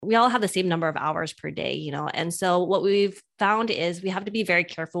we all have the same number of hours per day, and so what we've found is we have to be very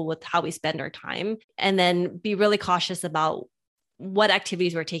careful with how we spend our time and then be really cautious about what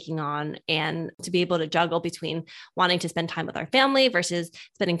activities we're taking on and to be able to juggle between wanting to spend time with our family versus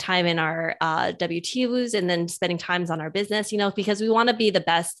spending time in our W-2s and then spending times on our business, because we want to be the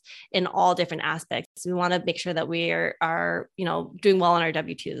best in all different aspects. We want to make sure that we are doing well on our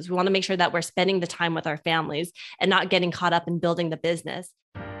W-2s. We want to make sure that we're spending the time with our families and not getting caught up in building the business.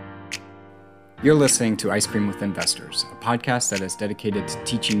 You're listening to Ice Cream with Investors, a podcast that is dedicated to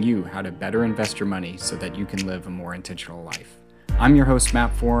teaching you how to better invest your money so that you can live a more intentional life. I'm your host,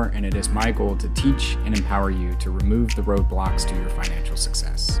 Matt Four, and it is my goal to teach and empower you to remove the roadblocks to your financial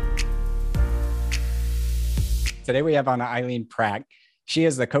success. Today we have on Eileen Pratt. She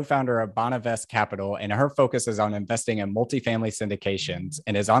is the co-founder of Bonavest Capital, and her focus is on investing in multifamily syndications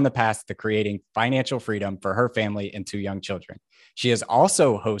and is on the path to creating financial freedom for her family and 2 young children. She is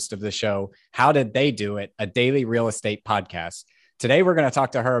also host of the show, How Did They Do It?, a daily real estate podcast. Today, we're going to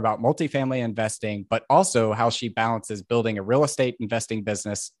talk to her about multifamily investing, but also how she balances building a real estate investing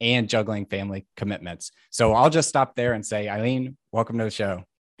business and juggling family commitments. So I'll just stop there and say, Eileen, welcome to the show.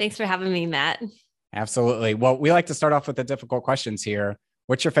 Thanks for having me, Matt. Absolutely. Well, we like to start off with the difficult questions here.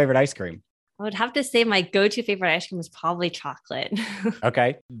 What's your favorite ice cream? I would have to say my go-to favorite ice cream is probably chocolate.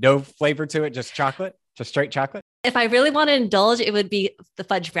 Okay. No flavor to it, just chocolate? Just straight chocolate? If I really want to indulge, it would be the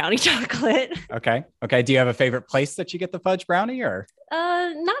fudge brownie chocolate. Okay. Do you have a favorite place that you get the fudge brownie or?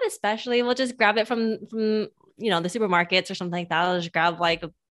 Not especially. We'll just grab it from the supermarkets or something like that. I'll just grab like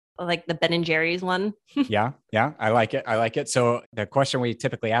the Ben and Jerry's one. Yeah. I like it. So the question we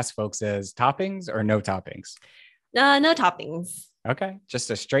typically ask folks is toppings or no toppings? No toppings. Okay. Just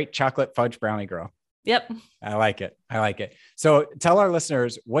a straight chocolate fudge brownie girl. Yep. I like it. So tell our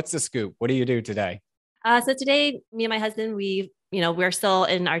listeners, what's the scoop? What do you do today? So today, me and my husband, we're still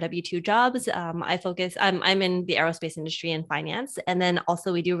in our W-2 jobs. I'm in the aerospace industry and finance. And then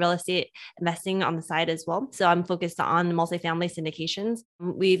also we do real estate investing on the side as well. So I'm focused on multifamily syndications.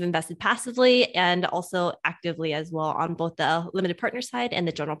 We've invested passively and also actively as well on both the limited partner side and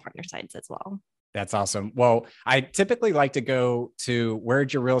the general partner sides as well. That's awesome. Well, I typically like to go to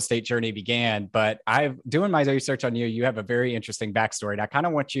where'd your real estate journey began, but doing my research on you. You have a very interesting backstory. And I kind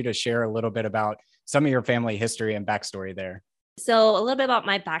of want you to share a little bit about some of your family history and backstory there. So a little bit about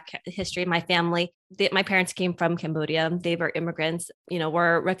my back history, my family. My parents came from Cambodia. They were immigrants,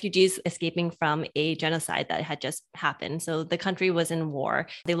 were refugees escaping from a genocide that had just happened. So the country was in war.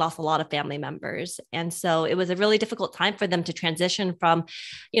 They lost a lot of family members. And so it was a really difficult time for them to transition from,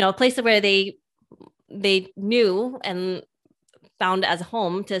 a place where they knew and found as a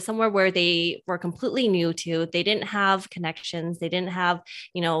home to somewhere where they were completely new to. They didn't have connections. They didn't have,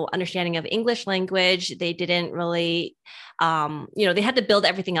 understanding of English language. They didn't really, they had to build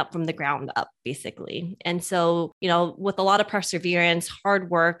everything up from the ground up, basically. And so, with a lot of perseverance, hard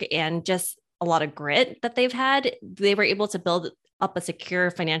work, and just a lot of grit that they've had, they were able to build up a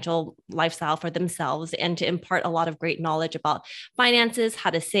secure financial lifestyle for themselves and to impart a lot of great knowledge about finances, how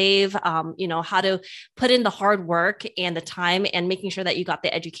to save, how to put in the hard work and the time and making sure that you got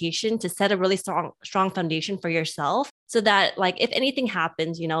the education to set a really strong foundation for yourself so that if anything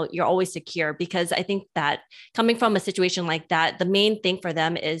happens, you're always secure. Because I think that coming from a situation like that, the main thing for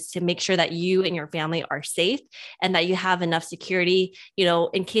them is to make sure that you and your family are safe and that you have enough security,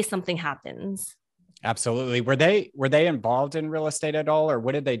 in case something happens. Absolutely. Were they involved in real estate at all, or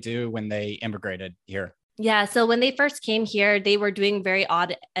what did they do when they immigrated here? Yeah. So when they first came here, they were doing very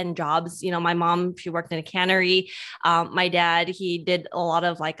odd end jobs. My mom, she worked in a cannery. My dad, he did a lot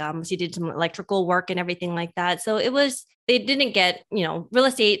of he did some electrical work and everything like that. So they didn't get, real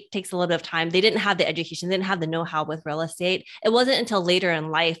estate takes a little bit of time. They didn't have the education, they didn't have the know-how with real estate. It wasn't until later in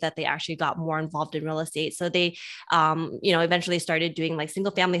life that they actually got more involved in real estate. So they, eventually started doing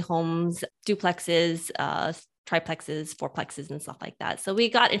single family homes, duplexes, triplexes, fourplexes, and stuff like that. So we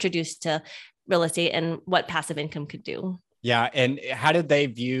got introduced to real estate and what passive income could do. Yeah. And how did they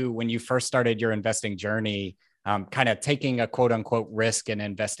view when you first started your investing journey, kind of taking a quote unquote risk and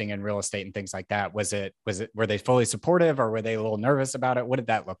investing in real estate and things like that? Were they fully supportive or were they a little nervous about it? What did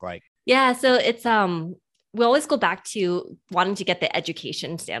that look like? Yeah. So it's, we always go back to wanting to get the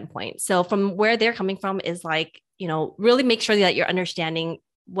education standpoint. So from where they're coming from is really make sure that you're understanding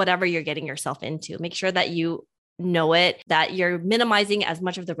whatever you're getting yourself into. Make sure that you know it, that you're minimizing as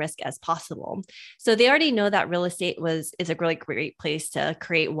much of the risk as possible. So they already know that real estate is a really great place to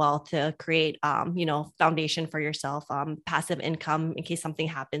create wealth, to create, foundation for yourself, passive income in case something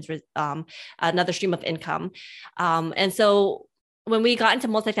happens, another stream of income. And so when we got into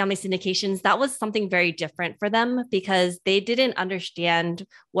multifamily syndications, that was something very different for them because they didn't understand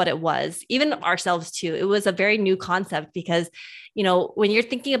what it was, even ourselves too. It was a very new concept because, when you're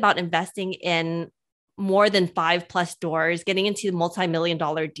thinking about investing in more than 5+ doors, getting into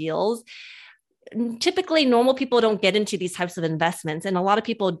multi-million-dollar deals, typically normal people don't get into these types of investments, and a lot of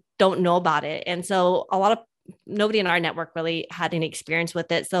people don't know about it. And so nobody in our network really had any experience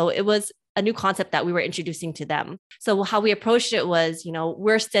with it. So it was a new concept that we were introducing to them. So how we approached it was,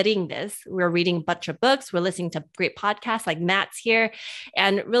 we're studying this, we're reading a bunch of books, we're listening to great podcasts like Matt's here,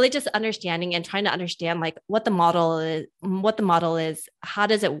 and really just understanding and trying to understand like what the model is, how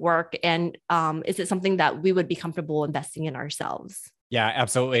does it work, and is it something that we would be comfortable investing in ourselves? Yeah,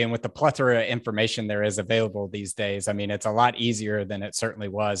 absolutely. And with the plethora of information there is available these days, I mean, it's a lot easier than it certainly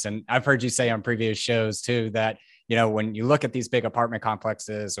was. And I've heard you say on previous shows too, that, when you look at these big apartment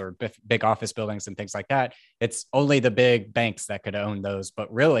complexes or big office buildings and things like that, it's only the big banks that could own those.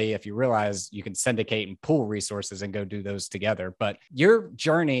 But really, if you realize you can syndicate and pool resources and go do those together. But your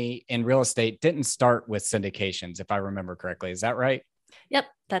journey in real estate didn't start with syndications, if I remember correctly. Is that right? Yep,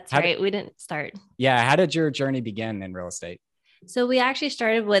 that's right. We didn't start. Yeah. How did your journey begin in real estate? So we actually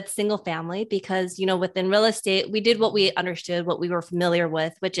started with single family because, within real estate, we did what we understood, what we were familiar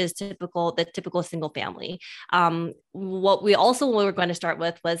with, which is the typical single family. What we were going to start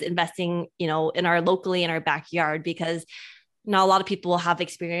with was investing, in our backyard, because not a lot of people have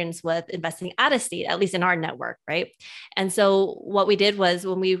experience with investing out of state, at least in our network, right? And so what we did was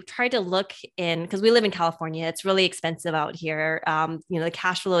when we tried to look in, because we live in California, it's really expensive out here. The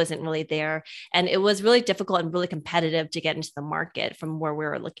cash flow isn't really there. And it was really difficult and really competitive to get into the market from where we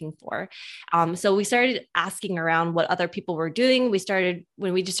were looking for. So we started asking around what other people were doing.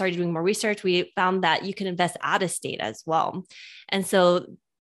 When we just started doing more research, we found that you can invest out of state as well. And so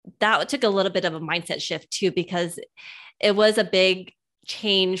that took a little bit of a mindset shift too, because it was a big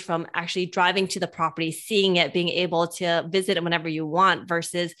change from actually driving to the property, seeing it, being able to visit it whenever you want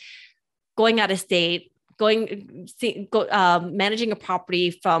versus going out of state, managing a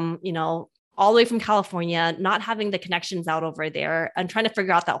property from, all the way from California, not having the connections out over there and trying to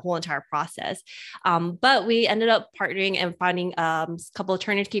figure out that whole entire process. But we ended up partnering and finding a couple of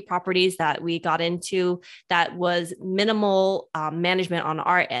turnkey properties that we got into that was minimal management on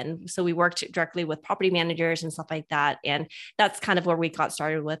our end. So we worked directly with property managers and stuff like that. And that's kind of where we got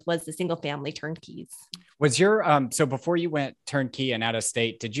started with, was the single family turnkeys. Was so before you went turnkey and out of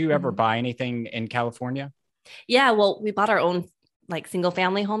state, did you ever buy anything in California? Yeah, well, we bought our own single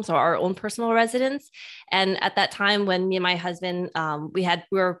family homes or our own personal residence. And at that time, when me and my husband,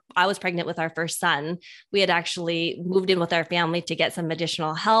 I was pregnant with our first son, we had actually moved in with our family to get some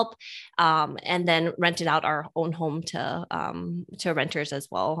additional help, and then rented out our own home to renters as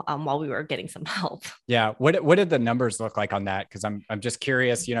well, while we were getting some help. Yeah. What did the numbers look like on that? Because I'm just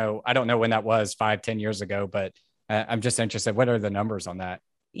curious, I don't know when that was 5-10 years ago, but I'm just interested. What are the numbers on that?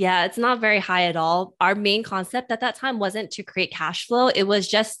 Yeah, it's not very high at all. Our main concept at that time wasn't to create cash flow. It was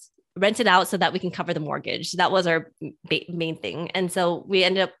just rent it out so that we can cover the mortgage. That was our main thing. And so we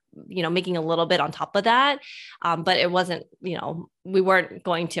ended up, making a little bit on top of that. But it wasn't, we weren't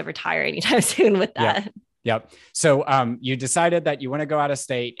going to retire anytime soon with that. Yep. So you decided that you want to go out of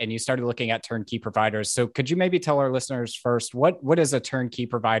state and you started looking at turnkey providers. So could you maybe tell our listeners first, what is a turnkey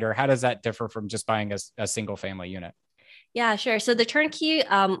provider? How does that differ from just buying a single family unit? Yeah, sure. So the turnkey,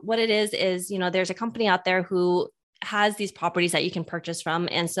 what it is, there's a company out there who has these properties that you can purchase from.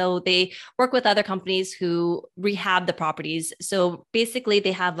 And so they work with other companies who rehab the properties. So basically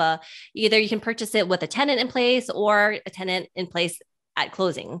they have either you can purchase it with a tenant in place or a tenant in place at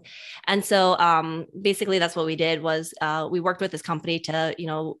closing. And so basically that's what we did was we worked with this company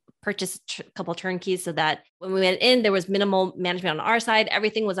to, purchase a couple turnkeys so that when we went in, there was minimal management on our side.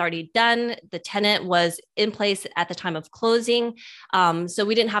 Everything was already done. The tenant was in place at the time of closing. So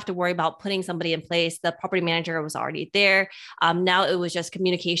we didn't have to worry about putting somebody in place. The property manager was already there. Now it was just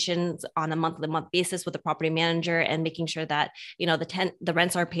communications on a month-to-month basis with the property manager and making sure that, the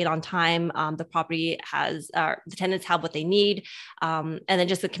rents are paid on time. The property the tenants have what they need. And then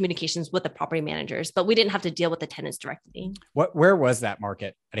just the communications with the property managers, but we didn't have to deal with the tenants directly. Where was that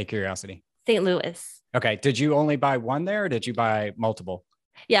market? Out of curiosity. St. Louis. Okay. Did you only buy one there or did you buy multiple?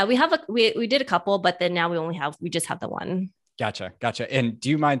 Yeah, we did a couple, but then now we just have the one. Gotcha. And do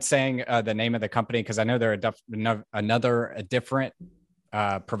you mind saying the name of the company? Because I know there are different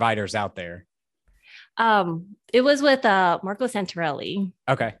providers out there. It was with Marco Santarelli.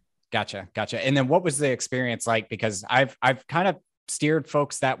 Okay. Gotcha. And then what was the experience like? Because I've kind of steered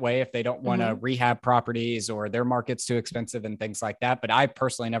folks that way if they don't want to rehab properties or their market's too expensive and things like that. But I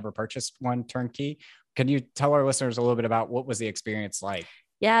personally never purchased one turnkey. Can you tell our listeners a little bit about what was the experience like?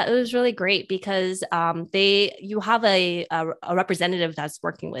 Yeah, it was really great because you have a representative that's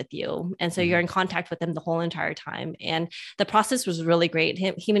working with you, and so you're Mhm. in contact with them the whole entire time. And the process was really great.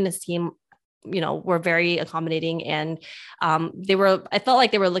 Him and his team, were very accommodating, and I felt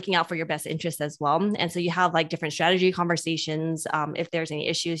like they were looking out for your best interest as well. And so you have like different strategy conversations. If there's any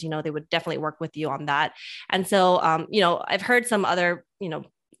issues, they would definitely work with you on that. And so I've heard some other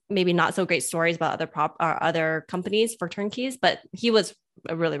maybe not so great stories about other companies for turnkeys, but he was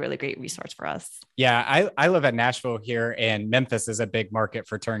a really, really great resource for us. Yeah, I live in Nashville here, and Memphis is a big market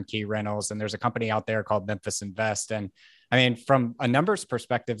for turnkey rentals. And there's a company out there called Memphis Invest. And I mean, from a numbers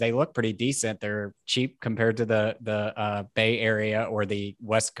perspective, they look pretty decent. They're cheap compared to the Bay Area or the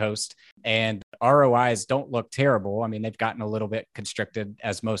West Coast, and ROIs don't look terrible. I mean, they've gotten a little bit constricted,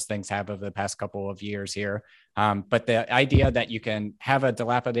 as most things have over the past couple of years here. But the idea that you can have a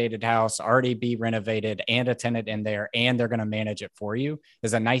dilapidated house already be renovated and a tenant in there, and they're going to manage it for you,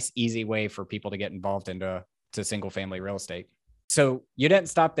 is a nice, easy way for people to get involved into single family real estate. So you didn't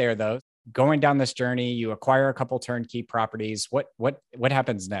stop there though. Going down this journey, you acquire a couple turnkey properties. What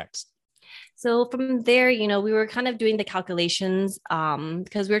happens next? So from there, we were kind of doing the calculations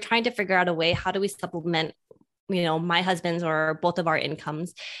because we were trying to figure out a way, how do we supplement my husband's or both of our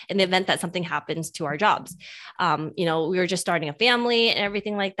incomes in the event that something happens to our jobs. We were just starting a family and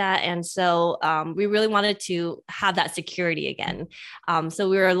everything like that. And so we really wanted to have that security again. So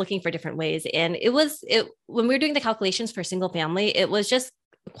we were looking for different ways. And when we were doing the calculations for single family, it was just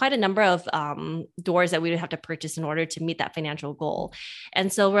quite a number of doors that we would have to purchase in order to meet that financial goal.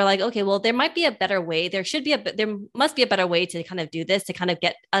 And so we're like, okay, well, there might be a better way. There must be a better way to kind of do this, to kind of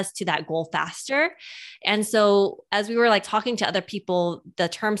get us to that goal faster. And so as we were like talking to other people, the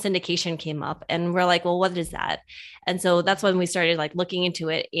term syndication came up, and we're like, well, what is that? And so that's when we started like looking into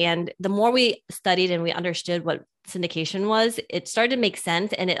it. And the more we studied and we understood what syndication was, it started to make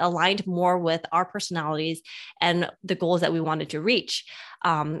sense, and it aligned more with our personalities and the goals that we wanted to reach.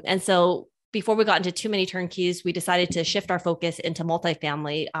 And so before we got into too many turnkeys, we decided to shift our focus into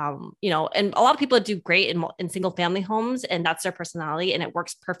multifamily. And a lot of people do great in single family homes, and that's their personality, and it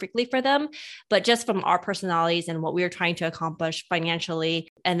works perfectly for them. But just from our personalities and what we were trying to accomplish financially,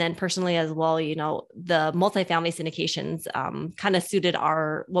 and then personally as well, the multifamily syndications kind of suited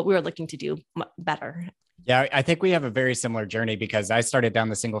what we were looking to do better. Yeah, I think we have a very similar journey because I started down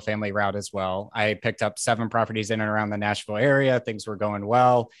the single family route as well. I picked up 7 properties in and around the Nashville area. Things were going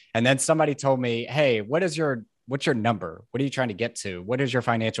well. And then somebody told me, "Hey, what's your number? What are you trying to get to? What is your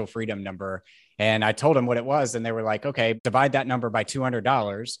financial freedom number?" And I told them what it was. And they were like, "Okay, divide that number by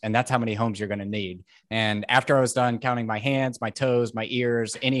 $200. And that's how many homes you're going to need." And after I was done counting my hands, my toes, my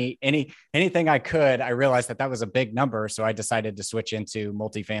ears, anything I could, I realized that was a big number. So I decided to switch into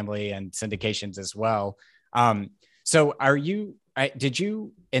multifamily and syndications as well. So did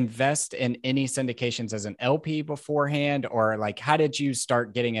you invest in any syndications as an LP beforehand, or like, how did you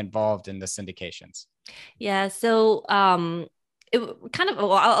start getting involved in the syndications? Yeah. So it kind of,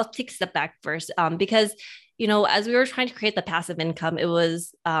 well, I'll take a step back first because, as we were trying to create the passive income, it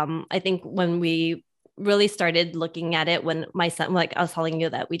was, I think when we really started looking at it, when my son, like I was telling you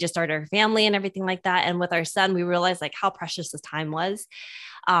that we just started our family and everything like that. And with our son, we realized like how precious this time was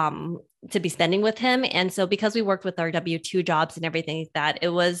to be spending with him. And so because we worked with our W-2 jobs and everything like that, it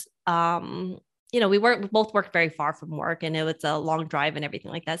was, we both worked very far from work, and it was a long drive and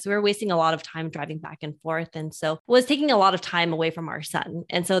everything like that. So we were wasting a lot of time driving back and forth. And so it was taking a lot of time away from our son.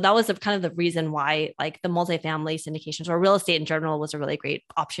 And so that was kind of the reason why like the multifamily syndications or real estate in general was a really great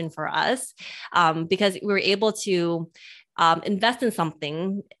option for us because we were able to invest in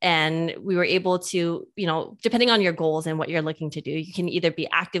something, and we were able to, depending on your goals and what you're looking to do, you can either be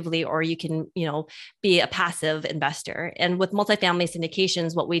actively or you can, be a passive investor. And with multifamily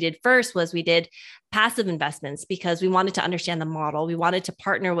syndications, what we did first was we did passive investments because we wanted to understand the model. We wanted to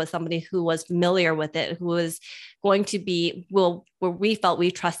partner with somebody who was familiar with it, who was going to be, where we felt we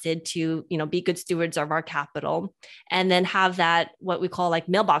trusted to, be good stewards of our capital, and then have that, what we call like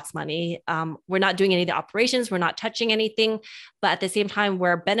mailbox money. We're not doing any of the operations. We're not touching anything, but at the same time,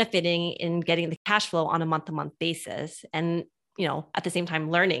 we're benefiting in getting the cash flow on a month-to-month basis. And, at the same time,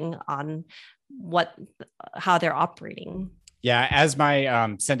 learning on how they're operating. Yeah, as my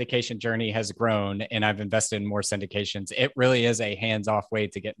syndication journey has grown and I've invested in more syndications, it really is a hands-off way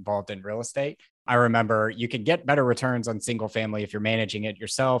to get involved in real estate. I remember you can get better returns on single family if you're managing it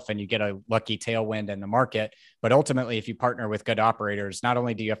yourself and you get a lucky tailwind in the market. But ultimately, if you partner with good operators, not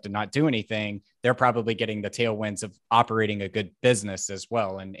only do you have to not do anything, they're probably getting the tailwinds of operating a good business as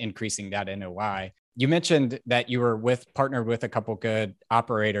well and increasing that NOI. You mentioned that you were partnered with a couple good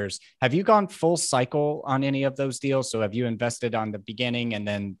operators. Have you gone full cycle on any of those deals? So have you invested on the beginning and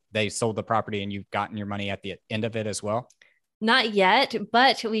then they sold the property and you've gotten your money at the end of it as well? Not yet,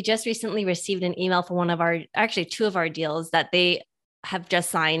 but we just recently received an email from actually two of our deals that they have just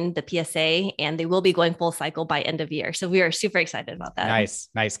signed the PSA and they will be going full cycle by end of year. So we are super excited about that.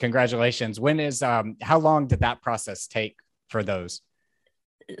 Nice. Congratulations. How long did that process take for those?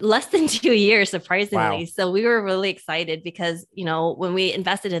 Less than 2 years, surprisingly. Wow. So we were really excited because, when we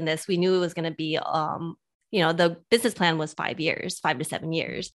invested in this, we knew it was going to be, the business plan was 5 years, 5 to 7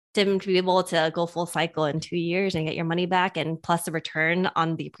 years. To be able to go full cycle in 2 years and get your money back and plus the return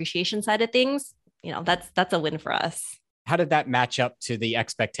on the appreciation side of things, that's a win for us. How did that match up to the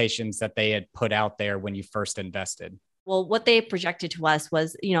expectations that they had put out there when you first invested? Well, what they projected to us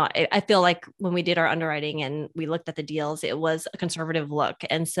was, I feel like when we did our underwriting and we looked at the deals, it was a conservative look.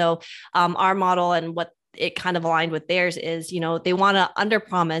 And so our model and what it kind of aligned with theirs is, they want to under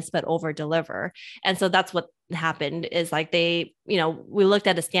promise, but over deliver. And so that's what happened is like we looked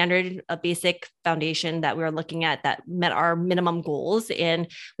at a basic foundation that we were looking at that met our minimum goals. And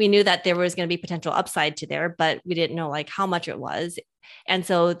we knew that there was going to be potential upside to there, but we didn't know like how much it was. And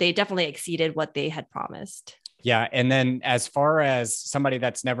so they definitely exceeded what they had promised. Yeah. And then as far as somebody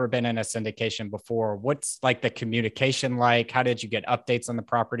that's never been in a syndication before, what's like the communication like? How did you get updates on the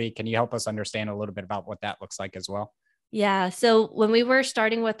property? Can you help us understand a little bit about what that looks like as well? Yeah. So when we were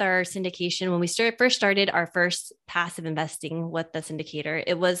starting with our syndication, when we first started our first passive investing with the syndicator,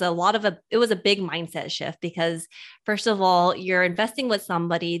 it was a big mindset shift because first of all, you're investing with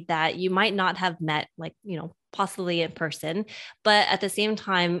somebody that you might not have met, like, possibly in person, but at the same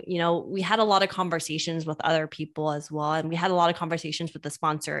time, we had a lot of conversations with other people as well. And we had a lot of conversations with the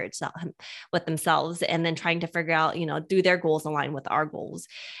sponsor itself, with themselves, and then trying to figure out, do their goals align with our goals?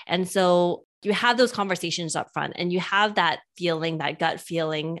 And so you have those conversations up front and you have that feeling, that gut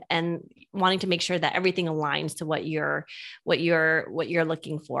feeling, and wanting to make sure that everything aligns to what you're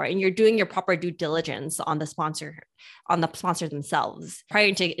looking for. And you're doing your proper due diligence on the sponsor themselves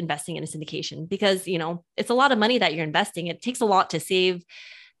prior to investing in a syndication, because, it's a lot of money that you're investing. It takes a lot to save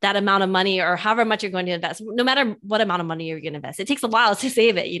that amount of money or however much you're going to invest, no matter what amount of money you're going to invest. It takes a while to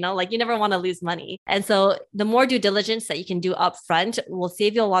save it, like you never want to lose money. And so the more due diligence that you can do up front will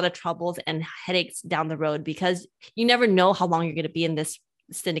save you a lot of troubles and headaches down the road, because you never know how long you're going to be in this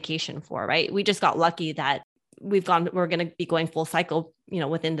syndication for, right? We just got lucky that we're going to be going full cycle,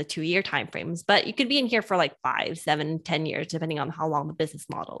 within the 2-year timeframes, but you could be in here for like 5, 7, 10 years, depending on how long the business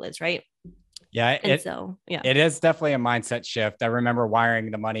model is, right? Yeah. Yeah, it is definitely a mindset shift. I remember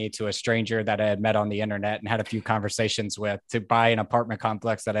wiring the money to a stranger that I had met on the internet and had a few conversations with to buy an apartment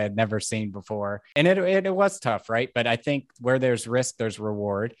complex that I had never seen before. And it was tough, right? But I think where there's risk, there's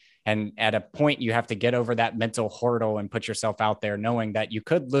reward. And at a point, you have to get over that mental hurdle and put yourself out there knowing that you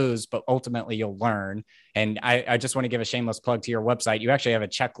could lose, but ultimately you'll learn. And I just want to give a shameless plug to your website. You actually have a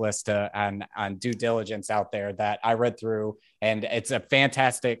checklist on due diligence out there that I read through. And it's a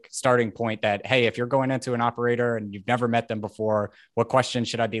fantastic starting point that, hey, if you're going into an operator and you've never met them before, what questions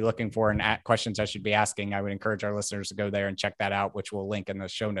should I be looking for and questions I should be asking? I would encourage our listeners to go there and check that out, which we'll link in the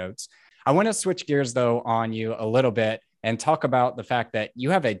show notes. I want to switch gears, though, on you a little bit and talk about the fact that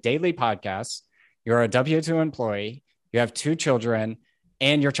you have a daily podcast, you're a W-2 employee, you have 2 children,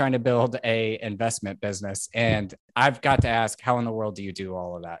 and you're trying to build a investment business. And I've got to ask, how in the world do you do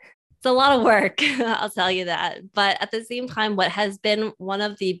all of that? It's a lot of work, I'll tell you that. But at the same time, what has been one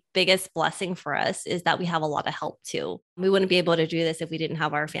of the biggest blessing for us is that we have a lot of help too. We wouldn't be able to do this if we didn't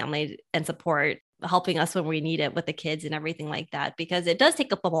have our family and support helping us when we need it with the kids and everything like that, because it does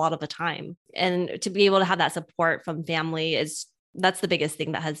take up a lot of the time. And to be able to have that support from family that's the biggest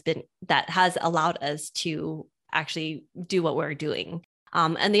thing that has allowed us to actually do what we're doing.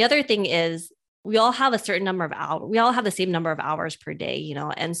 And the other thing is we all have a certain number of hours. We all have the same number of hours per day,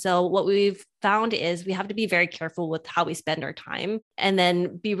 And so what we've found is we have to be very careful with how we spend our time and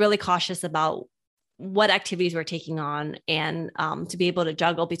then be really cautious about what activities we're taking on, and to be able to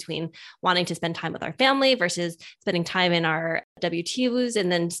juggle between wanting to spend time with our family versus spending time in our W-2s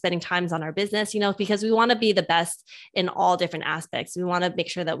and then spending times on our business, because we want to be the best in all different aspects. We want to make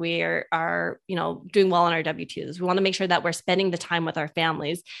sure that we are doing well on our W-2s. We want to make sure that we're spending the time with our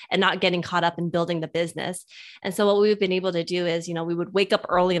families and not getting caught up in building the business. And so what we've been able to do is, we would wake up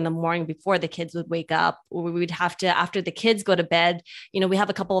early in the morning before the kids would wake up, or we would have to, after the kids go to bed, we have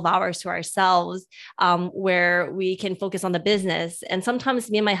a couple of hours to ourselves. where we can focus on the business. And sometimes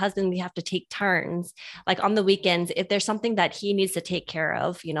me and my husband, we have to take turns. Like on the weekends, if there's something that he needs to take care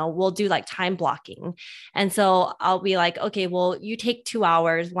of, we'll do like time blocking. And so I'll be like, okay, well, you take 2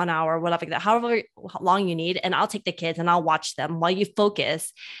 hours, 1 hour, whatever, however long you need, and I'll take the kids and I'll watch them while you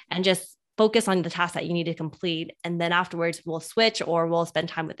focus and just focus on the task that you need to complete. And then afterwards we'll switch or we'll spend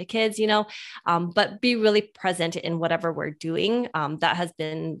time with the kids, but be really present in whatever we're doing. That has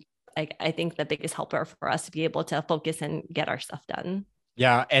been, I think, the biggest helper for us to be able to focus and get our stuff done.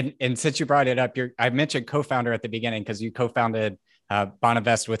 Yeah. And since you brought it up, I mentioned co-founder at the beginning because you co-founded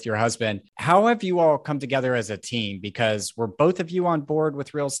Bonavest with your husband. How have you all come together as a team? Because were both of you on board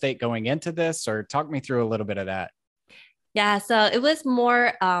with real estate going into this, or talk me through a little bit of that? Yeah, so it was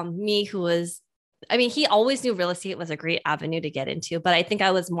more me who was, he always knew real estate was a great avenue to get into, but I think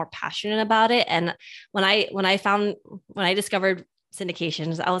I was more passionate about it. And when I discovered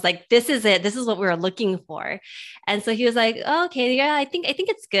syndications, I was like, this is it. This is what we were looking for. And so he was like, oh, okay, yeah, I think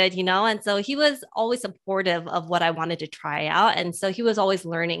it's good, And so he was always supportive of what I wanted to try out. And so he was always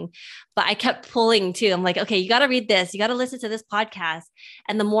learning, but I kept pulling too. I'm like, okay, you got to read this. You got to listen to this podcast.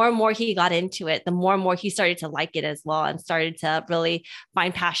 And the more and more he got into it, the more and more he started to like it as well, and started to really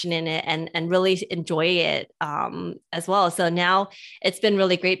find passion in it and really enjoy it as well. So now it's been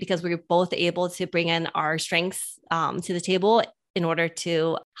really great because we were both able to bring in our strengths to the table in order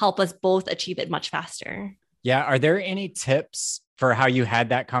to help us both achieve it much faster. Yeah. Are there any tips for how you had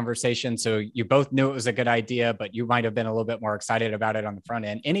that conversation? So you both knew it was a good idea, but you might have been a little bit more excited about it on the front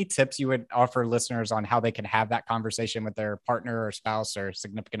end. Any tips you would offer listeners on how they can have that conversation with their partner or spouse or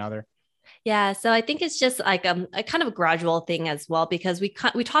significant other? Yeah, so I think it's just like a kind of a gradual thing as well, because we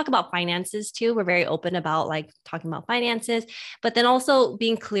talk about finances too. We're very open about like talking about finances, but then also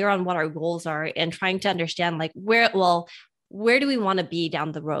being clear on what our goals are and trying to understand like where do we want to be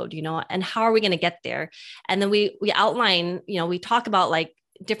down the road, and how are we going to get there? And then we outline, we talk about like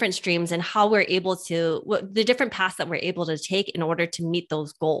different streams and how we're able to, the different paths that we're able to take in order to meet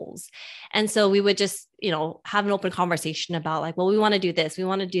those goals. And so we would just, have an open conversation about like, well, we want to do this,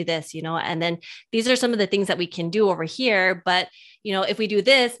 and then these are some of the things that we can do over here. But, if we do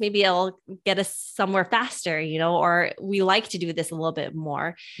this, maybe it'll get us somewhere faster, or we like to do this a little bit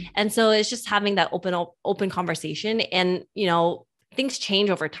more. And so it's just having that open conversation. And, things change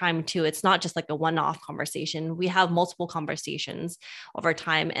over time too. It's not just like a one-off conversation. We have multiple conversations over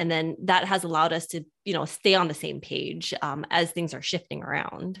time. And then that has allowed us to, stay on the same page as things are shifting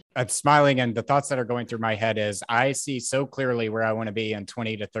around. I'm smiling, and the thoughts that are going through my head is I see so clearly where I want to be in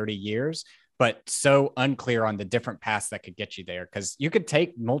 20 to 30 years, but so unclear on the different paths that could get you there. Because you could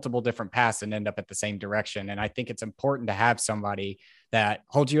take multiple different paths and end up at the same direction. And I think it's important to have somebody that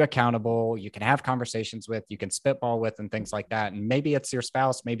holds you accountable, you can have conversations with, you can spitball with, and things like that. And maybe it's your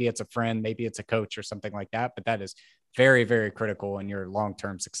spouse, maybe it's a friend, maybe it's a coach or something like that. But that is very, very critical in your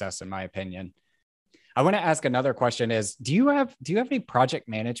long-term success, in my opinion. I want to ask another question is, do you have any project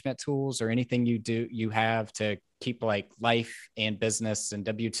management tools or anything you have to keep like life and business and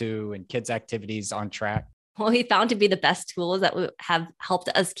W-2 and kids activities on track? What we found to be the best tools that have helped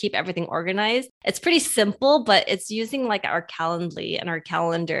us keep everything organized. It's pretty simple, but it's using like our Calendly and our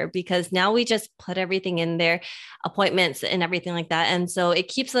calendar, because now we just put everything in there, appointments and everything like that. And so it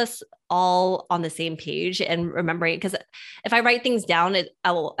keeps us all on the same page and remembering, because if I write things down,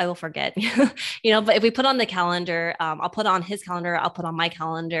 I will forget, but if we put on the calendar, I'll put on his calendar, I'll put on my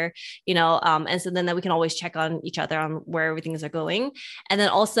calendar, and so then we can always check on each other on where everything's are going. And then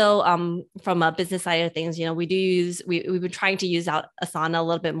also from a business side of things, we've been trying to use out Asana a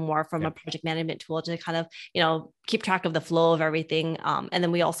little bit more from a project management tool to kind of, keep track of the flow of everything. And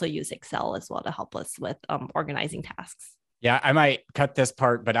then we also use Excel as well to help us with organizing tasks. Yeah, I might cut this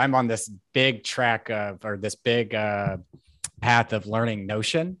part, but I'm on this big track this big path of learning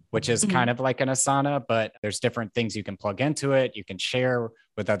Notion, which is kind of like an Asana, but there's different things you can plug into it. You can share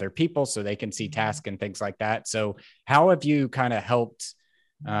with other people so they can see tasks and things like that. So how have you kind of helped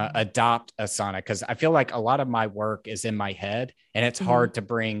adopt Asana? Because I feel like a lot of my work is in my head, and it's hard to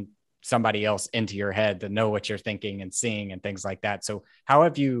bring somebody else into your head to know what you're thinking and seeing and things like that. So how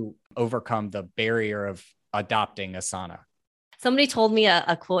have you overcome the barrier of adopting Asana? Somebody told me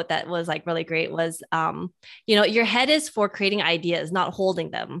a quote that was like really great was, your head is for creating ideas, not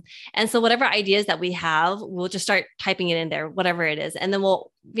holding them. And so whatever ideas that we have, we'll just start typing it in there, whatever it is. And then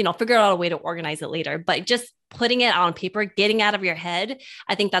we'll, figure out a way to organize it later. But just putting it on paper, getting out of your head,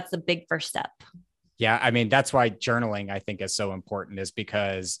 I think that's the big first step. Yeah. I mean, that's why journaling, I think, is so important, is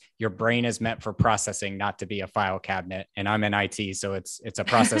because your brain is meant for processing, not to be a file cabinet. And I'm in IT, so it's a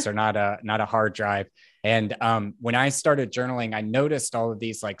processor, not a hard drive. And when I started journaling, I noticed all of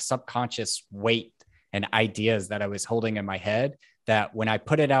these like subconscious weight and ideas that I was holding in my head that when I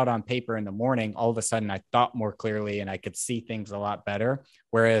put it out on paper in the morning, all of a sudden I thought more clearly and I could see things a lot better.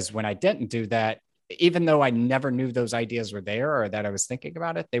 Whereas when I didn't do that, even though I never knew those ideas were there or that I was thinking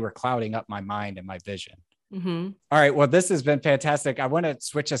about it, they were clouding up my mind and my vision. Mm-hmm. All right. Well, this has been fantastic. I want to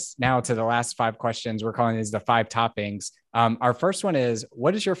switch us now to the last 5 questions. We're calling these the 5 toppings. Our first one is,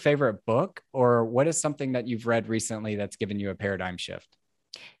 what is your favorite book, or what is something that you've read recently that's given you a paradigm shift?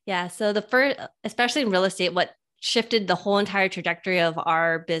 Yeah. So the first, especially in real estate, what shifted the whole entire trajectory of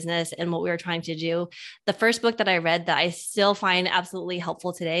our business and what we were trying to do. The first book that I read that I still find absolutely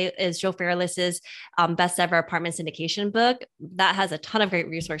helpful today is Joe Fairless's best ever apartment syndication book. That has a ton of great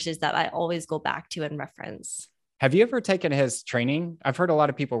resources that I always go back to and reference. Have you ever taken his training? I've heard a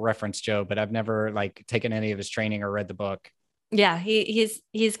lot of people reference Joe, but I've never taken any of his training or read the book. Yeah, he's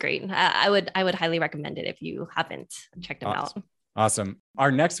great. I would highly recommend it if you haven't checked him out. Awesome.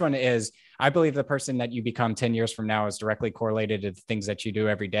 Our next one is, I believe the person that you become 10 years from now is directly correlated to the things that you do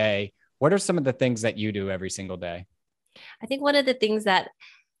every day. What are some of the things that you do every single day? I think one of the things that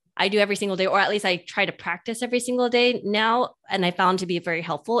I do every single day, or at least I try to practice every single day now, and I found to be very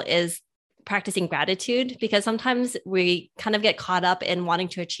helpful, is practicing gratitude, because sometimes we kind of get caught up in wanting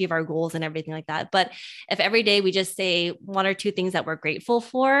to achieve our goals and everything like that. But if every day we just say 1 or 2 things that we're grateful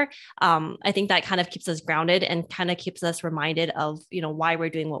for, I think that kind of keeps us grounded and kind of keeps us reminded of, why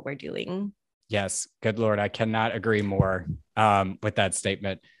we're doing what we're doing. Yes. Good Lord. I cannot agree more with that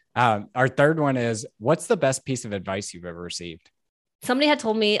statement. Our third one is, what's the best piece of advice you've ever received? Somebody had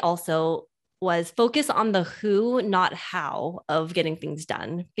told me also was focus on the who, not how of getting things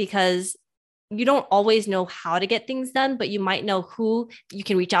done, because you don't always know how to get things done, but you might know who you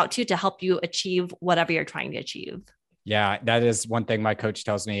can reach out to help you achieve whatever you're trying to achieve. Yeah, that is one thing my coach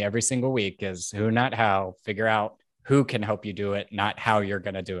tells me every single week is who, not how. Figure out who can help you do it, not how you're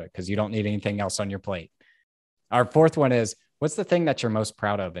going to do it, because you don't need anything else on your plate. Our fourth one is, what's the thing that you're most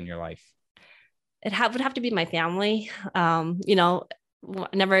proud of in your life? It would have to be my family.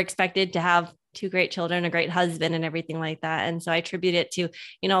 Never expected to have 2 great children, a great husband, and everything like that. And so I attribute it to,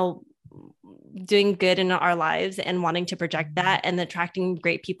 doing good in our lives and wanting to project that and attracting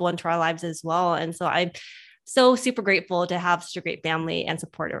great people into our lives as well. And so I'm so super grateful to have such a great family and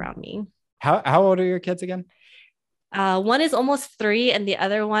support around me. How old are your kids again? One is almost 3 and the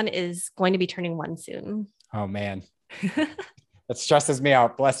other one is going to be turning 1 soon. Oh man, that stresses me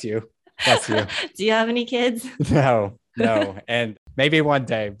out. Bless you. Bless you. Do you have any kids? No. And maybe one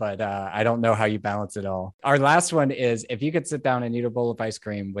day, but I don't know how you balance it all. Our last one is, if you could sit down and eat a bowl of ice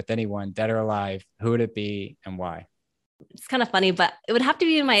cream with anyone, dead or alive, who would it be and why? It's kind of funny, but it would have to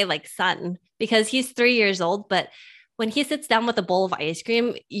be my son, because he's 3 years old. But when he sits down with a bowl of ice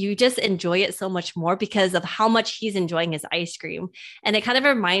cream, you just enjoy it so much more because of how much he's enjoying his ice cream. And it kind of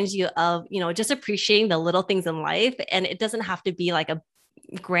reminds you of, just appreciating the little things in life. And it doesn't have to be like a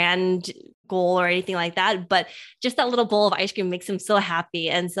grand goal or anything like that, but just that little bowl of ice cream makes him so happy.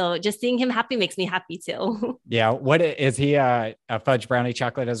 And so just seeing him happy makes me happy too. Yeah. What is he, a fudge brownie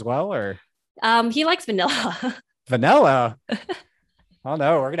chocolate as well, or? He likes vanilla. Vanilla? Oh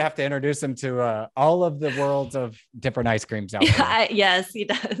no, we're going to have to introduce him to all of the worlds of different ice creams out there. Yes, he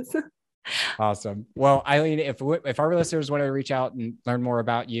does. Awesome. Well, Eileen, if our listeners want to reach out and learn more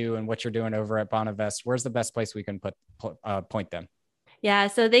about you and what you're doing over at Bonavest, where's the best place we can point them? Yeah,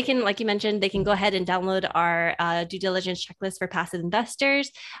 so they can, like you mentioned, they can go ahead and download our due diligence checklist for passive investors.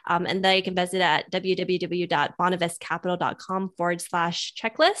 And they can visit at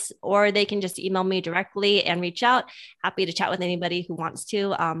www.bonavestcapital.com/checklist, or they can just email me directly and reach out. Happy to chat with anybody who wants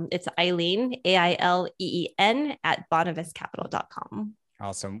to. It's Eileen, AILEEN, at bonavestcapital.com.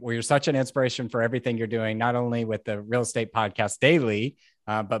 Awesome. Well, you're such an inspiration for everything you're doing, not only with the Real Estate Podcast Daily,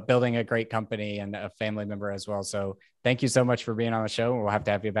 but building a great company and a family member as well. So thank you so much for being on the show. We'll have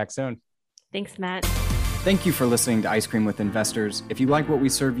to have you back soon. Thanks, Matt. Thank you for listening to Ice Cream with Investors. If you like what we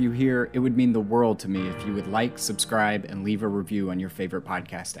serve you here, it would mean the world to me if you would like, subscribe, and leave a review on your favorite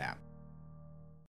podcast app.